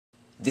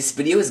This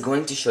video is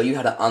going to show you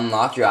how to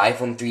unlock your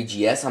iPhone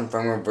 3GS on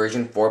firmware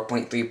version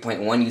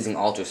 4.3.1 using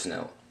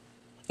Ultrasn0w.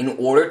 In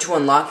order to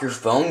unlock your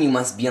phone, you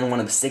must be on one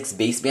of 6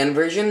 baseband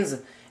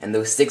versions, and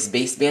those 6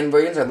 baseband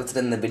versions are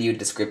listed in the video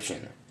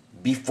description.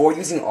 Before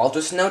using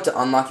Ultrasn0w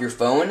to unlock your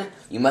phone,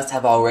 you must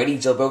have already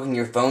jailbroken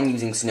your phone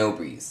using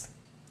Snowbreeze.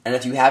 And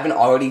if you haven't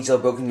already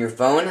jailbroken your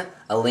phone,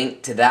 a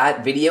link to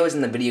that video is in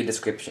the video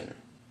description.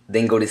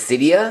 Then go to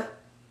Cydia.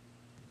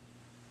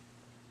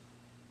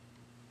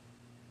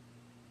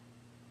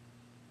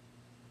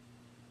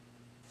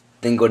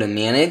 Then go to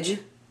Manage,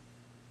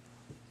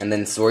 and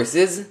then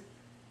Sources,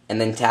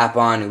 and then tap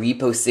on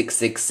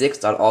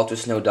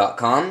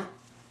repo666.ultrasn0w.com.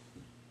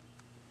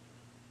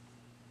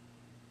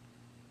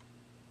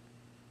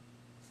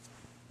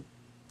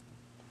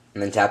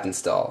 And then tap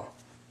Install.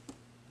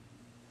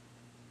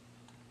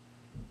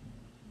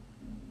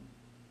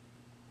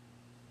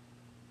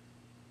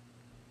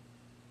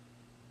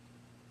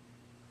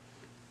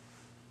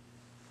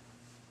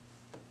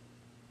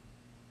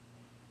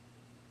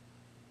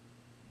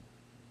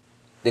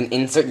 Then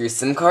insert your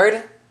SIM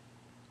card.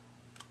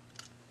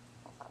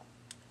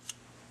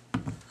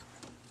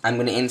 I'm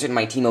going to insert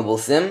my T-Mobile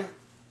SIM.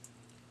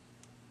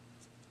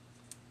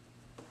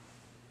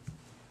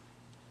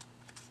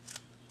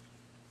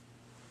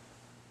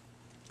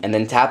 And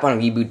then tap on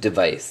Reboot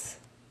Device.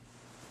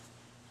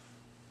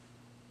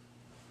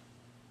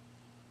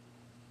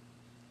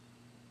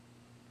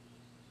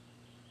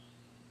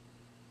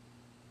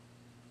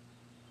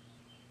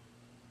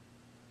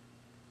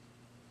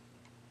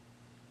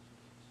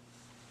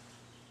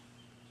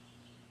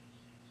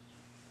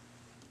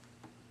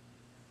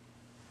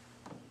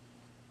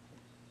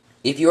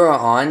 If you are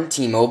on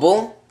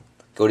T-Mobile,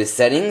 go to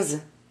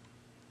Settings,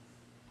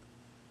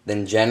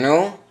 then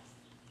General,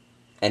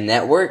 and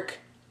Network,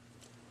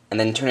 and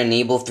then turn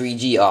Enable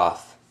 3G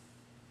off.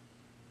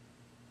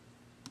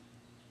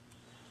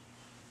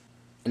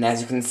 And as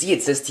you can see,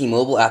 it says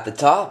T-Mobile at the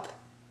top,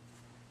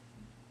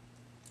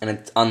 and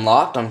it's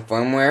unlocked on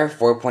firmware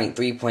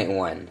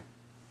 4.3.1.